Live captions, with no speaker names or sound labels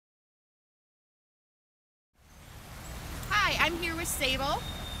with Sable,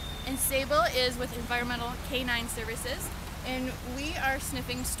 and Sable is with Environmental Canine Services, and we are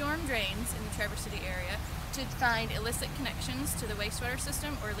sniffing storm drains in the Traverse City area to find illicit connections to the wastewater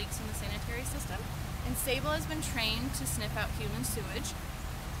system or leaks in the sanitary system. And Sable has been trained to sniff out human sewage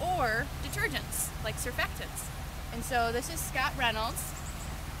or detergents like surfactants. And so this is Scott Reynolds,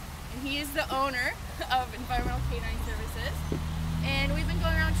 and he is the owner of Environmental Canine Services. And we've been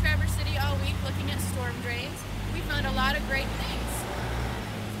going around Traverse City all week looking at storm drains. We found a lot of great things.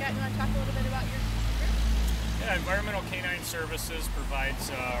 Scott, you want to talk a little bit about your group? Yeah, Environmental Canine Services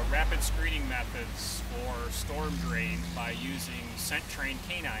provides rapid screening methods for storm drains by using scent-trained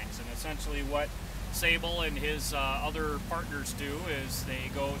canines. And essentially what Sable and his other partners do is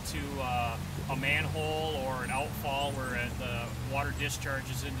they go to a manhole or an outfall where the water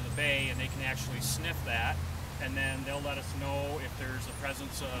discharges into the bay, and they can actually sniff that, and then they'll let us know if there's a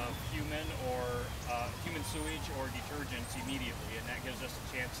presence of human sewage or detergents immediately, and that gives us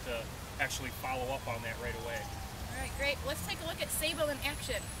a chance to actually follow up on that right away. All right, great. Let's take a look at Sable in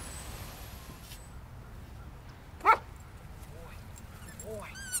action.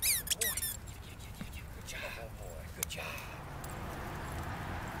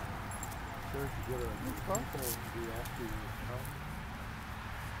 Sure, to get a new pump, or do you have to pump?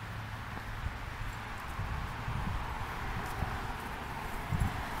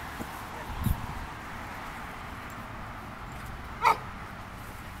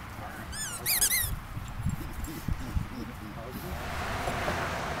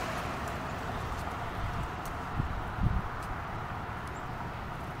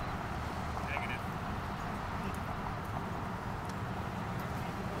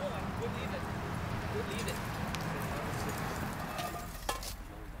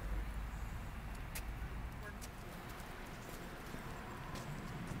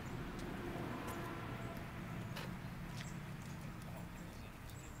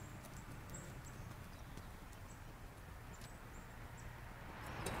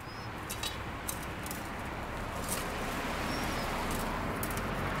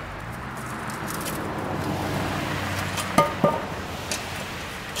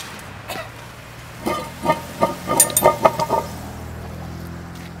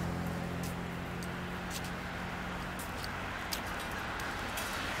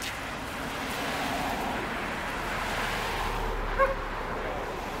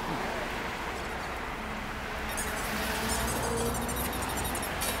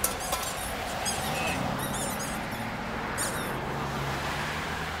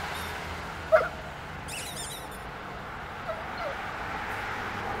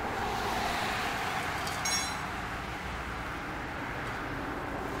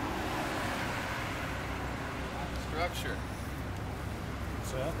 Structure.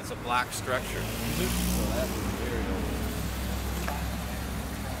 What's that? It's a black structure. So that was very old.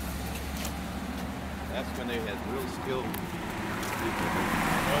 That's when they had real skilled people.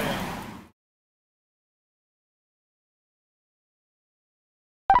 Oh yeah.